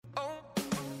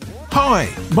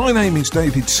Hi, my name is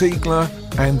David Siegler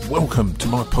and welcome to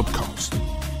my podcast.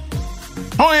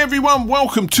 Hi everyone,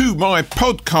 welcome to my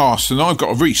podcast, and I've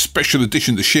got a very special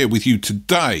edition to share with you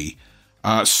today.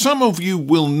 Some of you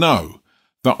will know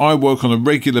that I work on a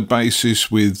regular basis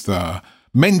with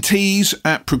mentees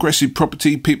at Progressive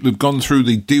Property, people who've gone through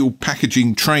the deal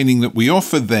packaging training that we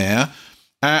offer there,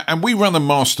 and we run a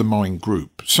mastermind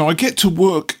group. So I get to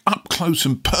work up close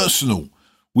and personal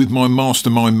with my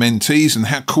mastermind mentees, and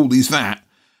how cool is that?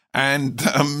 And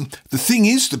the thing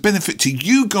is, the benefit to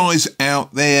you guys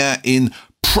out there in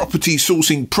property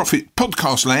sourcing profit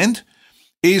podcast land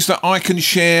is that I can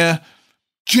share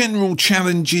general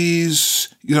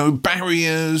challenges,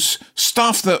 barriers,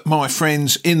 stuff that my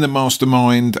friends in the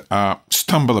mastermind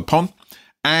stumble upon.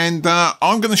 And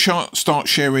I'm going to start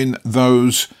sharing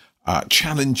those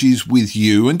challenges with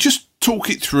you and just talk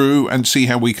it through and see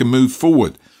how we can move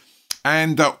forward.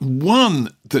 And one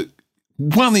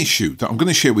issue that I'm going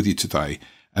to share with you today,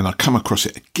 and I come across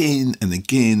it again and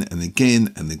again and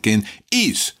again and again,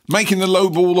 is making a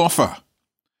lowball offer.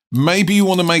 Maybe you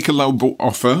want to make a lowball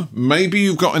offer. Maybe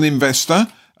you've got an investor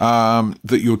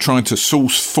that you're trying to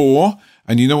source for,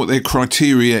 and you know what their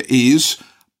criteria is,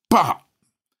 but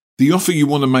the offer you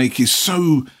want to make is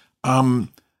so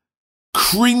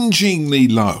cringingly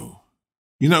low.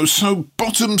 So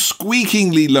bottom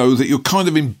squeakingly low that you're kind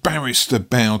of embarrassed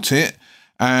about it.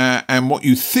 And what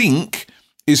you think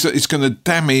is that it's going to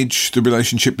damage the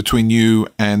relationship between you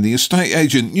and the estate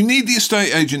agent. You need the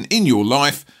estate agent in your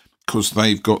life because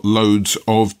they've got loads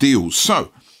of deals.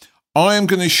 So I am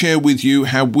going to share with you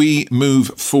how we move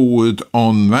forward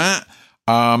on that.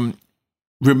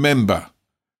 Remember,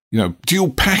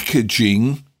 deal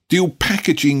packaging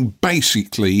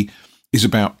basically is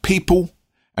about people,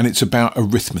 and it's about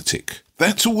arithmetic.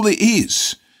 That's all it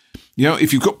is.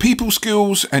 If you've got people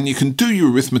skills and you can do your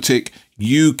arithmetic,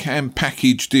 you can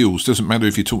package deals. Doesn't matter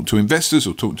if you talk to investors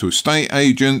or talk to estate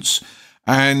agents.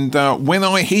 And when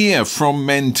I hear from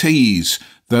mentees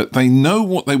that they know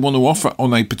what they want to offer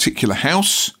on a particular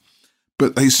house,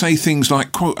 but they say things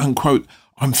like, quote unquote,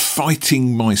 I'm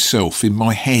fighting myself in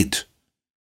my head.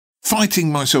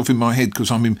 Fighting myself in my head because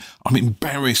I'm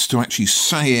embarrassed to actually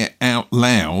say it out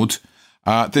loud.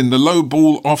 Then the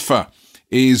lowball offer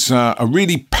is a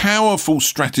really powerful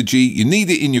strategy. You need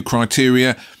it in your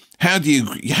criteria. How do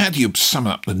you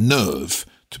summon up the nerve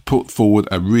to put forward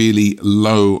a really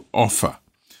low offer?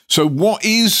 So what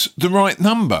is the right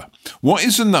number? What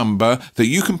is a number that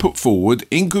you can put forward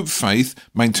in good faith,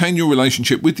 maintain your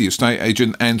relationship with the estate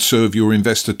agent and serve your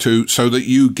investor too, so that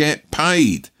you get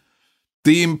paid?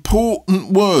 The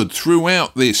important word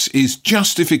throughout this is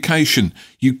justification.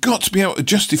 You've got to be able to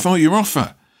justify your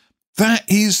offer. That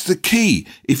is the key.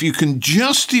 If you can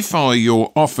justify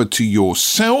your offer to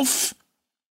yourself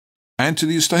and to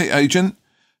the estate agent,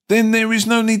 then there is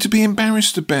no need to be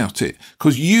embarrassed about it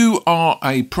because you are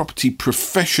a property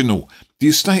professional. The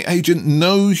estate agent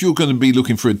knows you're going to be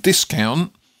looking for a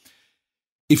discount.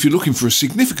 If you're looking for a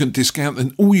significant discount,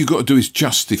 then all you've got to do is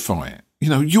justify it.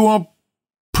 You are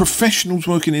professionals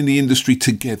working in the industry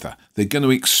together. They're going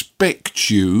to expect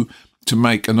you to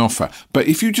make an offer. But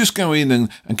if you just go in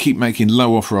and keep making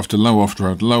low offer after low offer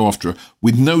after low offer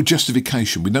with no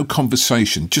justification, with no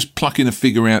conversation, just plucking a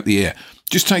figure out the air,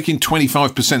 just taking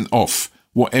 25% off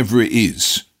whatever it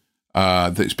is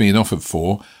that's being offered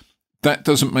for, that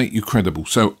doesn't make you credible.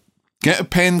 So get a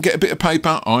pen, get a bit of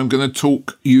paper. I'm going to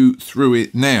talk you through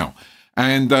it now.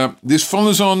 And this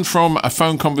follows on from a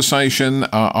phone conversation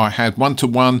I had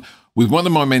one-to-one with one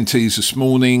of my mentees this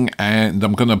morning, and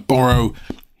I'm going to borrow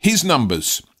his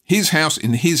numbers, his house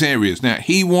in his areas. Now,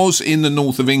 he was in the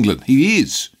north of England. He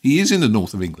is in the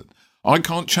north of England. I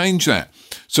can't change that.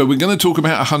 So we're going to talk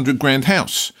about a $100,000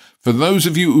 house. For those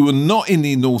of you who are not in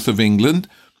the north of England,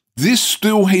 this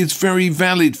still is very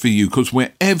valid for you because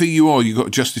wherever you are, you've got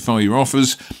to justify your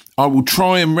offers. I will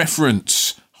try and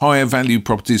reference higher value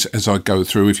properties as I go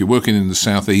through. If you're working in the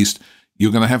southeast,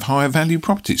 you're going to have higher value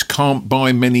properties. Can't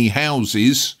buy many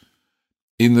houses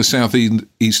in the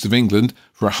southeast of England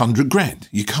for $100,000.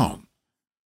 You can't.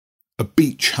 A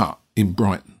beach hut in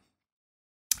Brighton.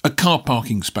 A car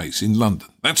parking space in London.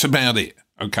 That's about it.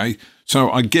 Okay.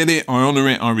 So I get it. I honour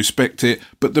it. I respect it.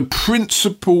 But the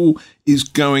principle is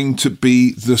going to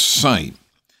be the same.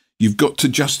 You've got to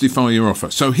justify your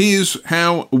offer. So here's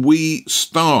how we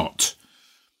start.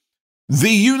 The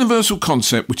universal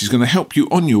concept, which is going to help you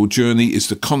on your journey, is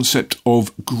the concept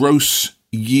of gross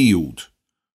yield.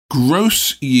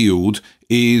 Gross yield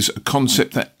is a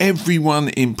concept that everyone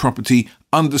in property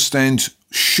understands,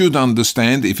 should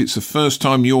understand. If it's the first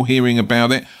time you're hearing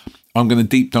about it, I'm going to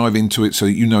deep dive into it so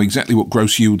that you know exactly what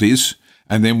gross yield is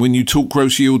And then when you talk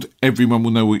gross yield, everyone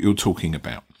will know what you're talking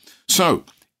about. So,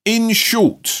 in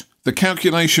short, the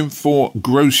calculation for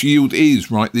gross yield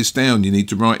is, write this down. You need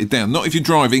to write it down. Not if you're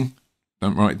driving.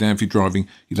 Don't write it down if you're driving.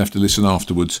 You'll have to listen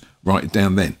afterwards. Write it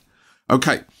down then.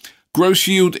 Okay. Gross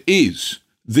yield is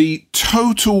the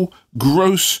total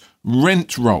gross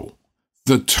rent roll.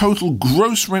 The total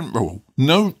gross rent roll.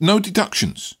 No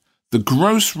deductions. The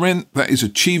gross rent that is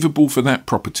achievable for that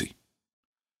property.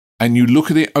 And you look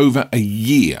at it over a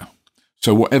year.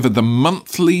 So whatever the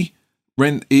monthly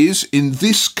rent is, in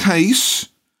this case,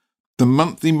 the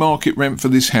monthly market rent for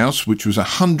this house, which was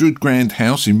 $100,000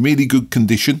 house in really good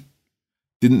condition,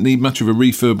 didn't need much of a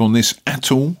refurb on this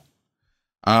at all.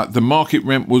 The market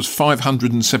rent was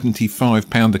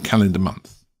 £575 a calendar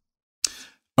month.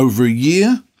 Over a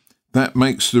year, that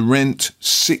makes the rent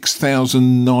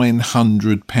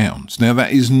 £6,900. Now,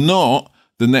 that is not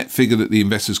the net figure that the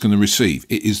investor is going to receive.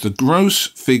 It is the gross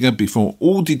figure before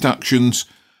all deductions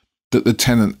that the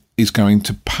tenant is going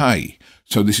to pay.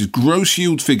 So this is gross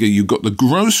yield figure. You've got the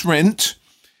gross rent.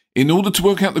 In order to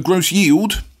work out the gross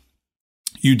yield,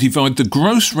 you divide the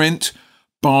gross rent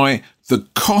by the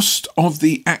cost of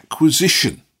the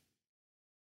acquisition.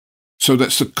 So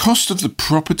that's the cost of the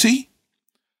property,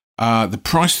 the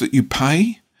price that you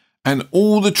pay, and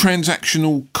all the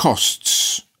transactional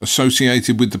costs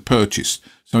associated with the purchase.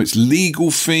 So it's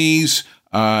legal fees,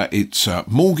 it's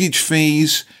mortgage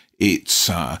fees, it's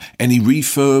any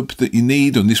refurb that you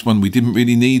need. On this one, we didn't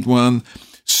really need one.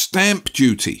 Stamp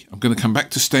duty. I'm going to come back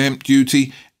to stamp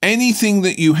duty. Anything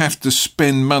that you have to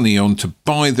spend money on to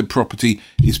buy the property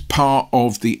is part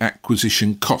of the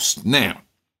acquisition cost. Now,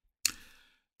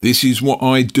 this is what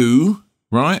I do,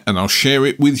 right? And I'll share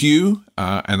it with you.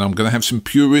 And I'm going to have some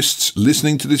purists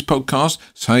listening to this podcast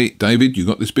say, David, you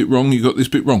got this bit wrong, you got this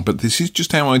bit wrong. But this is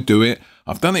just how I do it.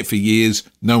 I've done it for years.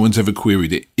 No one's ever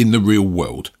queried it in the real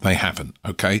world. They haven't,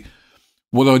 okay?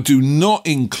 What I do not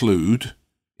include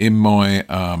in my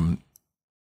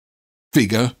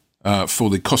figure for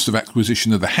the cost of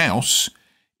acquisition of the house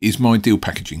is my deal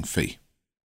packaging fee.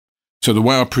 So the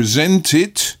way I present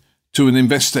it to an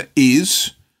investor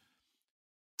is,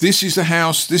 this is the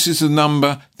house, this is the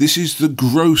number, this is the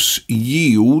gross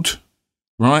yield,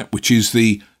 right, which is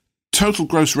the total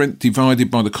gross rent divided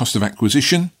by the cost of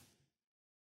acquisition.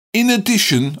 In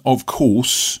addition, of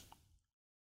course,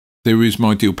 there is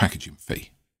my deal packaging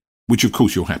fee, which of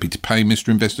course you're happy to pay, Mr.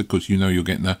 Investor, because you know you're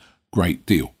getting a great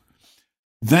deal.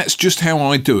 That's just how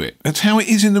I do it. That's how it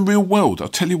is in the real world. I'll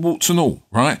tell you warts and all,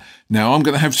 right? Now, I'm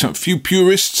going to have some few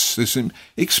purists, there's some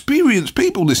experienced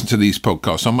people listen to these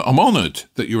podcasts. I'm honoured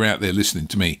that you're out there listening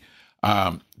to me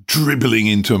dribbling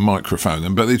into a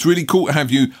microphone. But it's really cool to have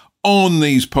you on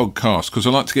these podcasts because I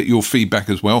like to get your feedback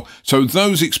as well. So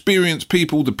those experienced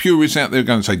people, the purists out there, are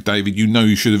going to say, David, you know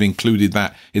you should have included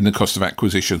that in the cost of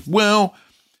acquisition. Well,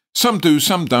 some do,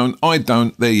 some don't. I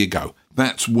don't. There you go.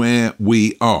 That's where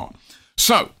we are.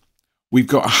 So we've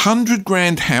got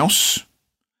 $100,000 house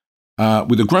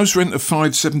with a gross rent of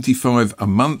 $575 a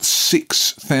month,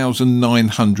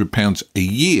 £6,900 a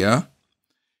year.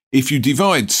 If you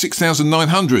divide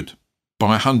 6,900 by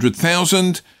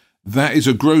 100,000, that is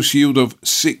a gross yield of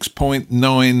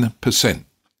 6.9%.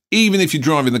 Even if you're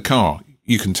driving the car,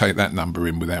 you can take that number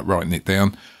in without writing it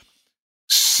down.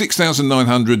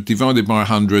 6,900 divided by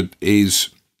 100 is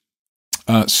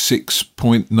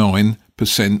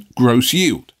 6.9% gross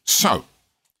yield. So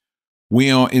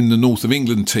we are in the North of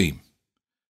England team.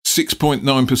 6.9%,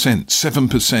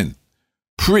 7%.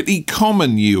 Pretty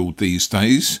common yield these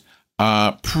days.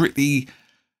 Pretty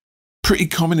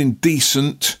common in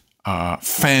decent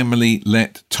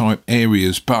family-let type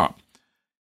areas, but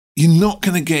you're not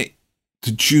going to get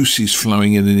the juices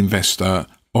flowing in an investor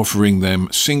offering them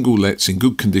single lets in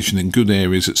good condition in good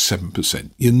areas at 7%.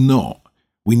 You're not.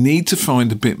 We need to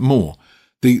find a bit more.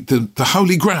 The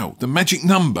holy grail, the magic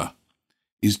number,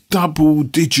 is double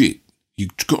digit.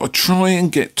 You've got to try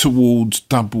and get towards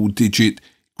double digit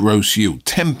gross yield,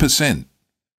 10%,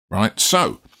 right?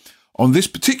 So on this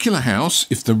particular house,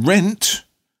 if the rent,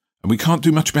 and we can't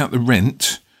do much about the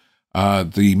rent,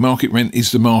 the market rent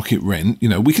is the market rent. You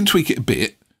know, we can tweak it a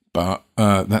bit, but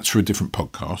that's for a different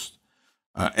podcast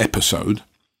episode.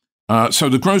 So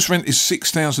the gross rent is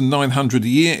 $6,900 a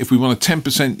year. If we want a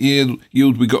 10%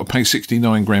 yield, we've got to pay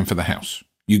 $69,000 for the house.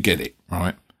 You get it,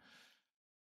 right?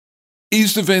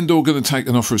 Is the vendor going to take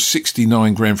an offer of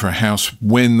 $69,000 for a house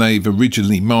when they've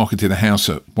originally marketed a house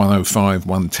at 105,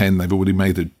 110? They've already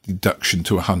made a deduction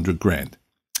to $100,000.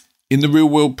 In the real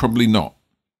world, probably not.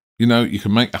 You know, you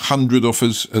can make 100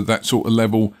 offers at that sort of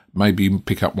level, maybe even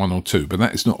pick up one or two, but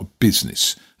that is not a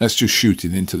business. That's just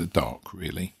shooting into the dark,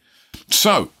 really.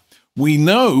 So We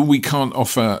know we can't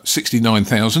offer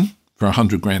 69,000 for a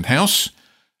 100 grand house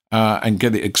and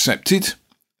get it accepted.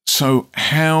 So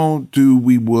how do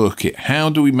we work it? How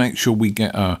do we make sure we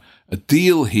get a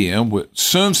deal here that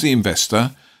serves the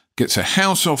investor, gets a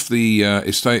house off the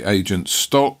estate agent's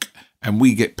stock, and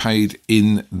we get paid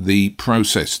in the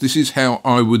process? This is how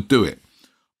I would do it.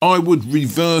 I would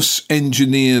reverse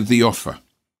engineer the offer.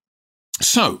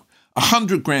 So, a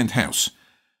 100 grand house.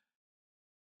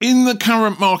 In the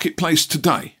current marketplace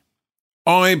today,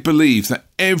 I believe that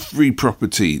every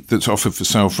property that's offered for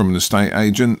sale from an estate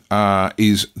agent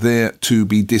is there to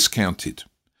be discounted.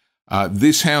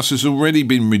 This house has already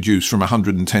been reduced from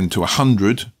 110 to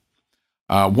 100.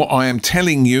 What I am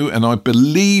telling you, and I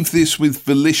believe this with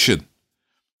volition,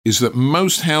 is that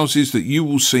most houses that you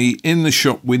will see in the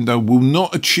shop window will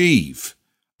not achieve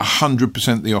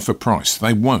 100% the offer price.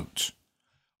 They won't.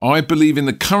 I believe in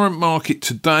the current market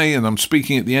today, and I'm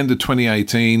speaking at the end of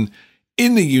 2018,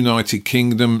 in the United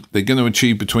Kingdom, they're going to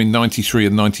achieve between 93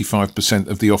 and 95%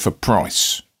 of the offer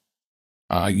price.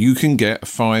 You can get a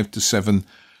 5 to 7%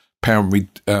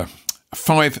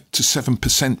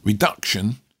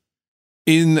 reduction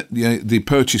in the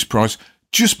purchase price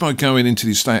just by going into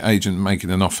the estate agent and making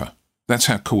an offer. That's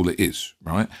how cool it is,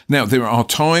 right? Now, there are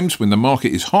times when the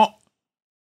market is hot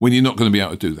when you're not going to be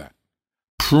able to do that.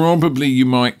 Probably you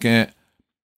might get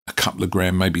a couple of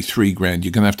grand, maybe 3 grand.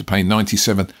 You're going to have to pay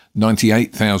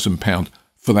 £98,000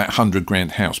 for that 100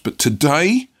 grand house. But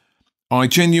today, I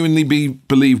genuinely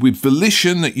believe with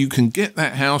volition that you can get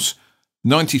that house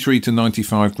 93 to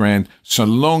 95 grand, so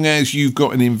long as you've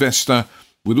got an investor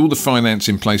with all the finance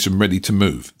in place and ready to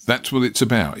move. That's what it's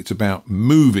about. It's about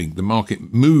moving, the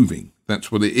market moving.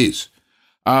 That's what it is.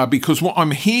 Because what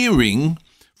I'm hearing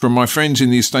from my friends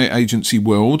in the estate agency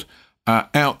world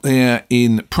out there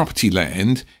in property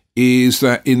land is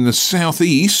that in the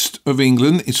southeast of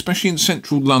England, especially in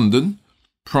central London,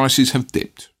 prices have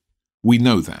dipped. We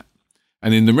know that.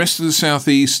 And in the rest of the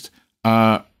southeast,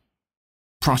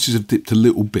 prices have dipped a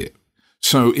little bit.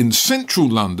 So in central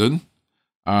London,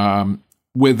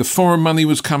 where the foreign money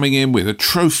was coming in, where the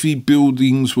trophy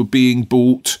buildings were being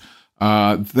bought,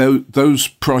 those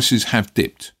prices have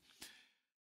dipped.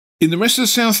 In the rest of the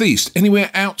southeast,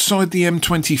 anywhere outside the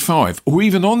M25 or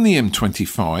even on the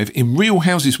M25, in real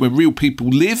houses where real people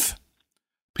live,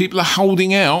 people are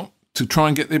holding out to try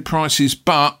and get their prices,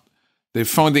 but they're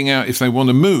finding out if they want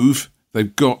to move,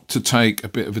 they've got to take a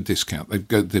bit of a discount.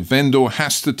 The vendor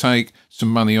has to take some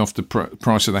money off the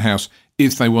price of the house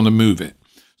if they want to move it.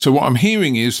 So what I'm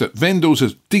hearing is that vendors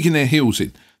are digging their heels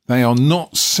in. They are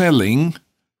not selling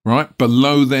right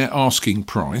below their asking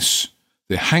price.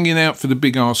 They're hanging out for the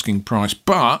big asking price.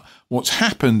 But what's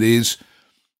happened is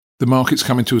the market's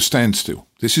coming to a standstill.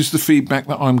 This is the feedback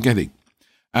that I'm getting.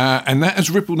 And that has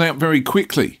rippled out very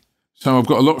quickly. So I've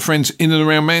got a lot of friends in and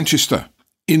around Manchester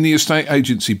in the estate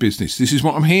agency business. This is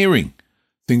what I'm hearing.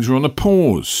 Things are on a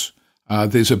pause.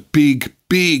 There's a big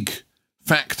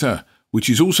factor which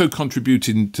is also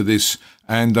contributing to this.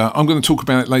 And I'm going to talk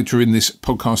about it later in this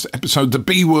podcast episode. The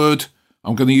B word.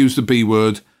 I'm going to use the B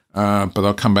word. But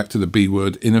I'll come back to the B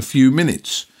word in a few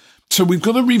minutes. So we've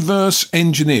got a reverse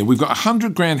engineer. We've got a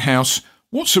 100 grand house.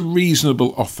 What's a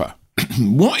reasonable offer?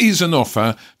 What is an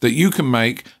offer that you can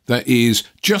make that is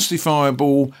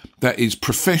justifiable, that is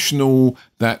professional,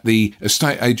 that the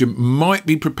estate agent might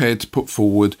be prepared to put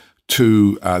forward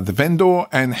to the vendor,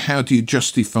 and how do you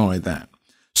justify that?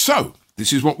 So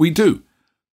this is what we do.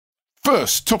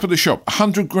 First, top of the shop,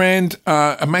 100 grand.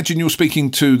 Imagine you're speaking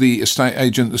to the estate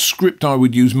agent. The script I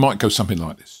would use might go something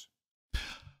like this.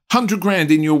 100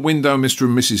 grand in your window, Mr.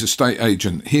 and Mrs. Estate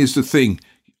Agent. Here's the thing.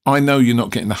 I know you're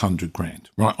not getting 100 grand,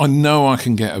 right? I know I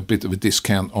can get a bit of a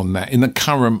discount on that in the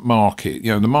current market.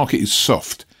 You know, the market is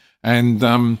soft and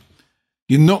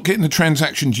you're not getting the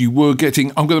transactions you were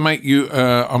getting. I'm going to make you,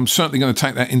 I'm certainly going to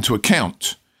take that into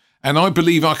account. And I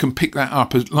believe I can pick that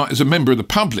up as a member of the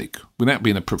public without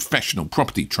being a professional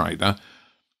property trader.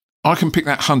 I can pick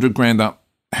that 100 grand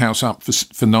house up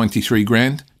for 93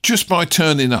 grand just by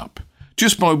turning up,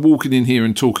 just by walking in here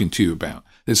and talking to you about.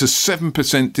 There's a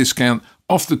 7% discount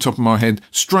off the top of my head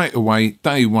straight away,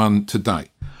 day one today.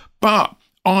 But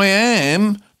I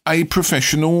am a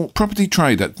professional property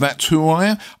trader. That's who I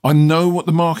am. I know what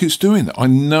the market's doing. I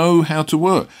know how to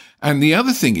work. And the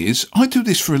other thing is, I do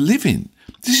this for a living.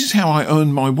 This is how I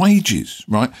earn my wages,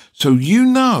 right? So you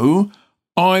know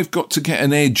I've got to get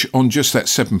an edge on just that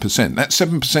 7%. That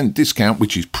 7% discount,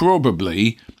 which is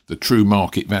probably the true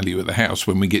market value of the house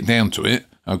when we get down to it,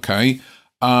 okay?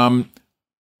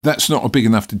 That's not a big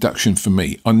enough deduction for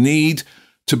me. I need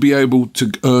to be able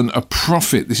to earn a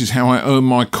profit. This is how I earn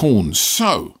my corn.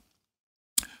 So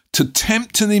to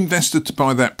tempt an investor to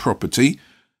buy that property,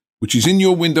 which is in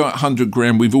your window at 100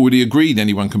 grand. We've already agreed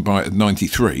anyone can buy it at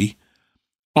 93.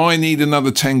 I need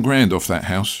another 10 grand off that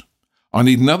house. I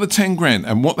need another 10 grand.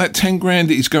 And what that 10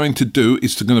 grand is going to do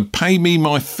is to going to pay me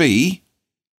my fee,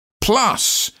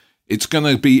 plus it's going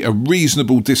to be a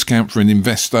reasonable discount for an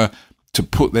investor to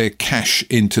put their cash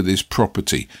into this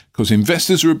property, because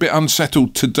investors are a bit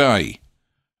unsettled today.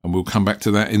 And we'll come back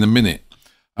to that in a minute.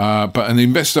 But an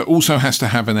investor also has to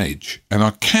have an edge. And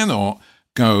I cannot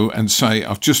go and say,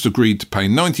 I've just agreed to pay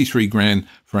 93 grand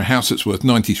for a house that's worth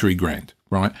 93 grand,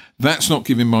 right? That's not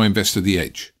giving my investor the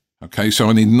edge. Okay, so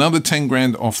I need another 10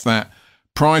 grand off that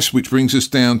price, which brings us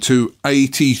down to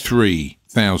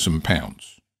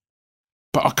 £83,000.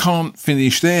 But I can't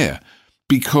finish there,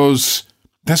 because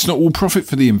that's not all profit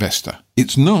for the investor.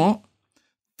 It's not.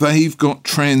 They've got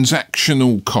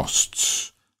transactional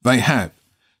costs. They have.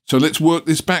 So let's work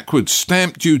this backwards.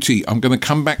 Stamp duty. I'm going to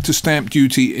come back to stamp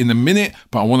duty in a minute,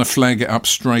 but I want to flag it up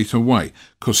straight away,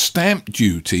 because stamp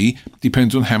duty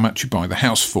depends on how much you buy the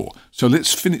house for. So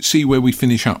let's see where we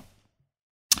finish up.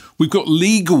 We've got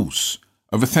legals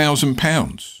of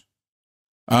 £1,000.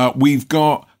 We've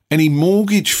got any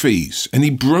mortgage fees, any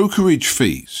brokerage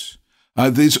fees.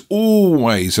 There's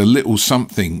always a little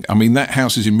something. I mean, that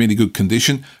house is in really good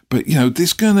condition, but,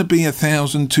 there's going to be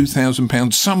 £1,000,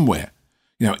 £2,000 somewhere.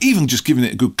 Even just giving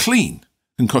it a good clean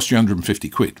can cost you 150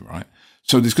 quid, right?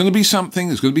 So there's going to be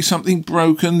something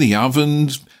broken. The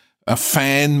oven's, a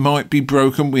fan might be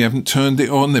broken. We haven't turned it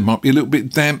on. There might be a little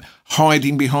bit damp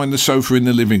hiding behind the sofa in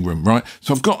the living room, right?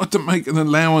 So I've got to make an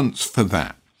allowance for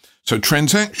that. So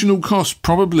transactional costs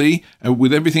probably,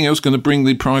 with everything else, going to bring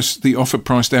the offer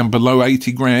price down below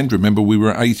 80 grand. Remember, we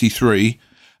were at 83.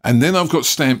 And then I've got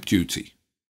stamp duty.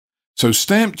 So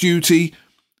stamp duty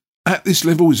at this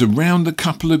level is around a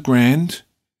couple of grand.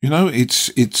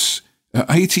 It's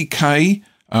 80k.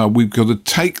 We've got to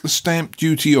take the stamp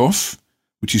duty off,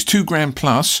 which is 2 grand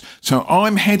plus. So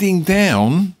I'm heading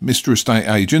down, Mr. Estate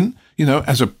Agent,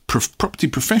 as a property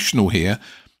professional here,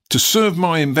 to serve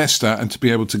my investor and to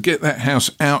be able to get that house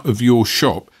out of your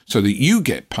shop so that you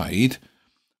get paid.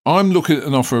 I'm looking at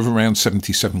an offer of around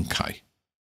 77k.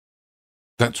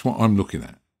 That's what I'm looking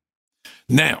at.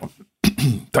 Now,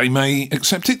 they may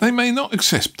accept it, they may not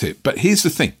accept it. But here's the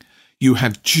thing. You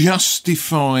have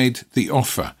justified the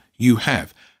offer. You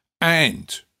have.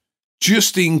 And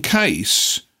just in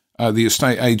case the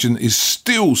estate agent is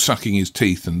still sucking his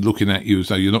teeth and looking at you as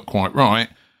though you're not quite right,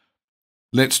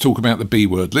 let's talk about the B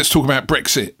word. Let's talk about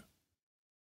Brexit.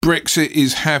 Brexit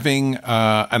is having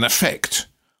an effect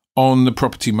on the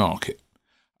property market.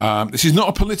 This is not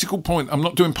a political point. I'm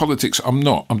not doing politics. I'm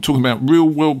talking about real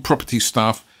world property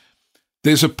stuff.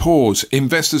 There's a pause.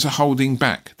 Investors are holding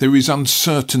back. There is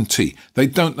uncertainty. They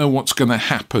don't know what's going to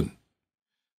happen.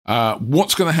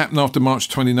 What's going to happen after March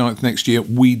 29th next year,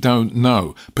 we don't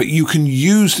know. But you can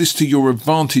use this to your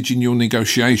advantage in your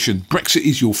negotiation. Brexit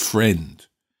is your friend.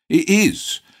 It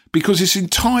is. Because it's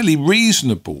entirely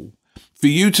reasonable for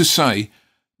you to say,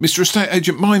 Mr. Estate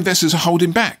Agent, my investors are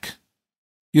holding back.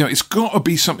 It's got to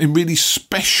be something really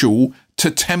special to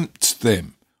tempt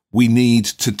them. We need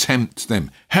to tempt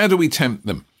them. How do we tempt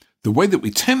them? The way that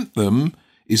we tempt them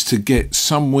is to get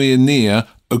somewhere near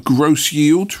a gross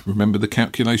yield. Remember the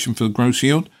calculation for the gross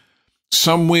yield?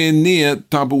 Somewhere near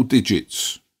double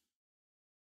digits.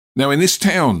 Now, in this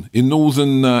town in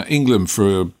northern England,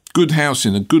 for a good house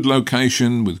in a good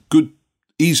location with good,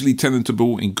 easily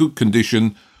tenantable, in good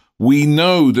condition, we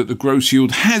know that the gross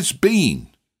yield has been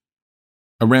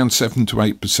around 7 to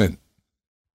 8%.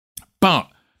 But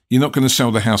you're not going to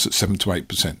sell the house at 7 to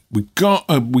 8%. We've got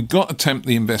to tempt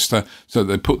the investor so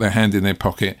they put their hand in their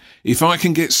pocket. If I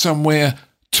can get somewhere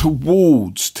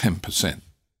towards 10%,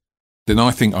 then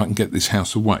I think I can get this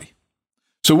house away.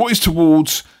 So what is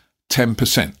towards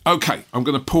 10%? Okay, I'm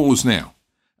going to pause now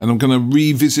and I'm going to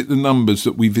revisit the numbers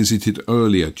that we visited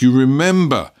earlier. Do you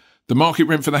remember the market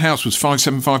rent for the house was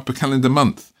 $575 per calendar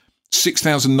month,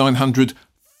 $6,900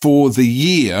 for the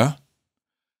year?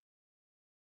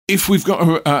 If we've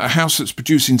got a house that's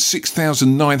producing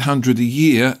 $6,900 a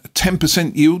year,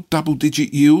 10% yield,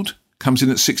 double-digit yield, comes in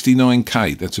at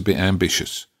 69k. That's a bit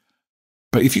ambitious.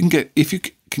 But if you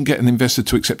can get an investor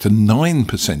to accept a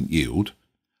 9% yield,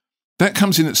 that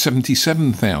comes in at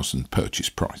 77,000 purchase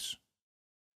price.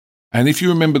 And if you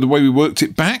remember the way we worked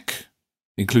it back,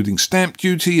 including stamp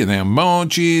duty and our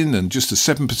margin and just a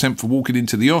 7% for walking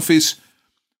into the office,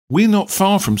 we're not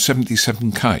far from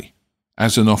 77k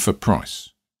as an offer price.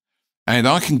 And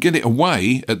I can get it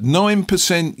away at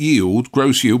 9% yield,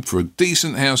 gross yield, for a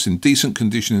decent house in decent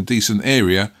condition, in decent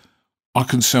area. I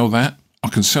can sell that. I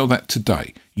can sell that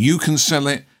today. You can sell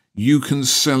it. you can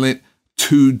sell it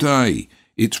today.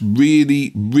 It's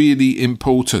really, really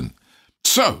important.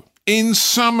 So, in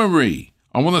summary,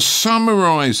 I want to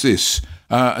summarize this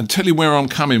and tell you where I'm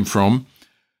coming from.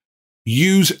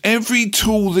 Use every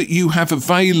tool that you have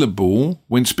available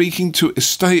when speaking to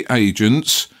estate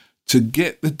agents to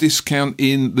get the discount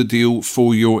in the deal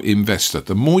for your investor.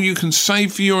 The more you can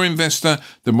save for your investor,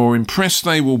 the more impressed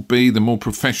they will be, the more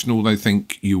professional they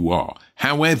think you are.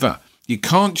 However, you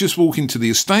can't just walk into the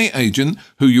estate agent,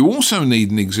 who you also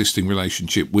need an existing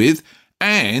relationship with,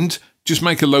 and just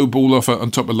make a low ball offer on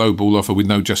top of low ball offer with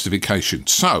no justification.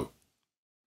 So,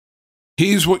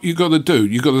 here's what you got to do.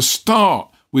 You got to start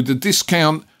with the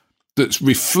discount that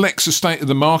reflects the state of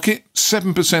the market.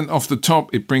 7% off the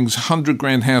top. It brings 100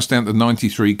 grand house down to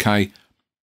 93k.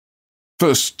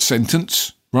 First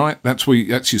sentence, right? That's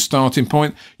your starting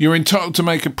point. You're entitled to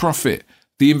make a profit.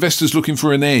 The investor's looking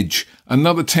for an edge.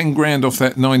 Another 10 grand off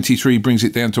that 93 brings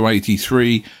it down to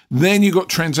 83. Then you've got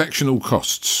transactional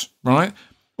costs, right?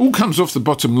 All comes off the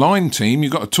bottom line, team.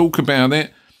 You've got to talk about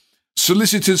it.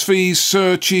 Solicitors' fees,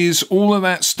 searches, all of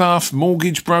that stuff,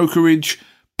 mortgage brokerage,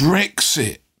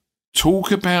 Brexit.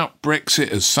 Talk about Brexit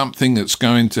as something that's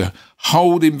going to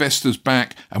hold investors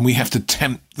back, and we have to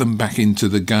tempt them back into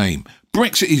the game.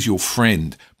 Brexit is your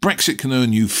friend. Brexit can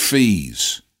earn you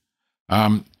fees.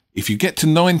 If you get to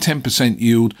 9-10%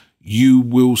 yield, you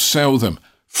will sell them.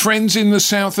 Friends in the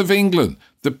south of England,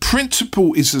 the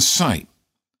principle is the same.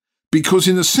 Because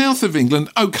in the south of England,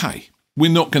 okay,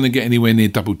 we're not going to get anywhere near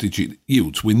double-digit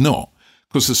yields. We're not.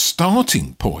 Because the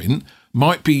starting point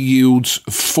might be yields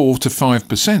of 4 to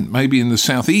 5%. Maybe in the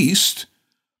southeast,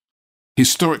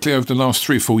 historically over the last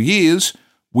 3 or 4 years,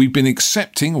 we've been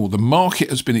accepting, or the market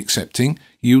has been accepting,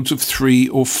 yields of 3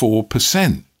 or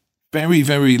 4%. Very,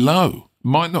 very low.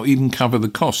 Might not even cover the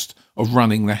cost of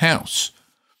running the house.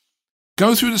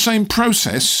 Go through the same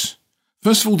process.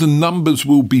 First of all, the numbers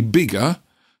will be bigger.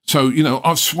 So,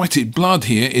 I've sweated blood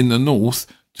here in the north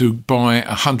to buy a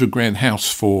 100 grand house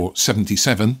for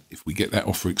 77, if we get that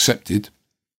offer accepted.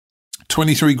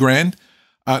 23 grand.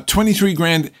 23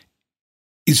 grand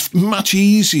is much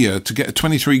easier to get a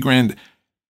 23 grand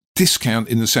discount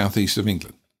in the southeast of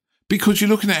England, because you're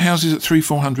looking at houses at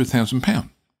 £300,000-400,000,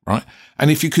 right?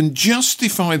 And if you can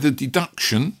justify the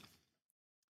deduction,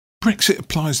 Brexit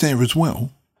applies there as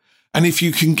well. And if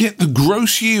you can get the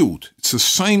gross yield, it's the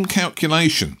same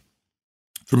calculation,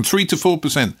 from 3 to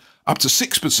 4%, up to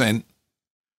 6%,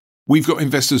 we've got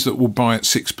investors that will buy at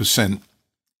 6%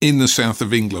 in the south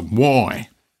of England. Why?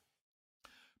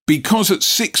 Because at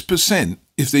 6%,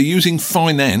 if they're using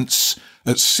finance,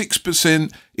 at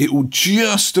 6%, it will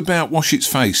just about wash its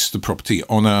face, the property,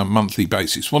 on a monthly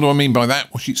basis. What do I mean by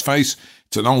that, wash its face?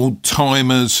 It's an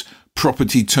old-timers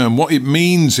property term. What it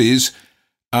means is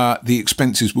the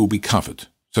expenses will be covered.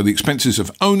 So the expenses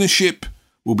of ownership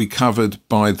will be covered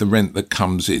by the rent that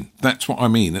comes in. That's what I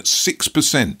mean. At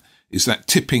 6% is that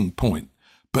tipping point.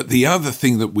 But the other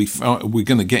thing that we're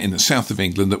going to get in the south of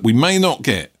England that we may not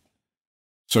get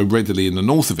so readily in the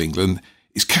north of England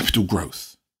is capital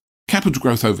growth. Capital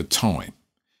growth over time.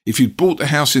 If you bought a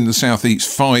house in the southeast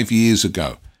 5 years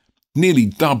ago, nearly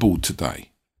doubled today.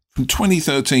 From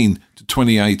 2013 to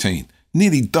 2018,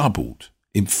 nearly doubled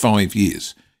in 5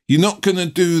 years. You're not going to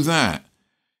do that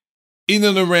in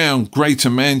and around Greater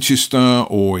Manchester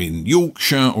or in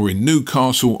Yorkshire or in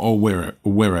Newcastle or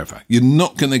wherever. You're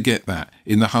not going to get that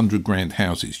in the 100 grand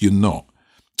houses. You're not.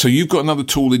 So you've got another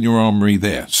tool in your armoury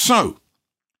there. So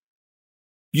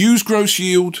use gross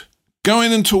yield. Go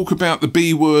in and talk about the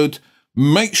B word.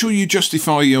 Make sure you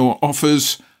justify your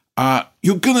offers.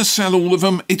 You're going to sell all of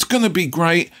them. It's going to be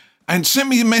great. And send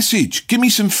me a message. Give me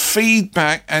some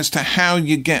feedback as to how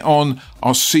you get on.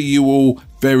 I'll see you all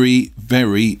very,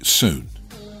 very soon.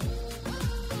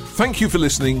 Thank you for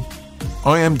listening.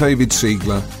 I am David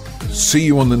Siegler. See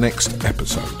you on the next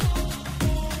episode.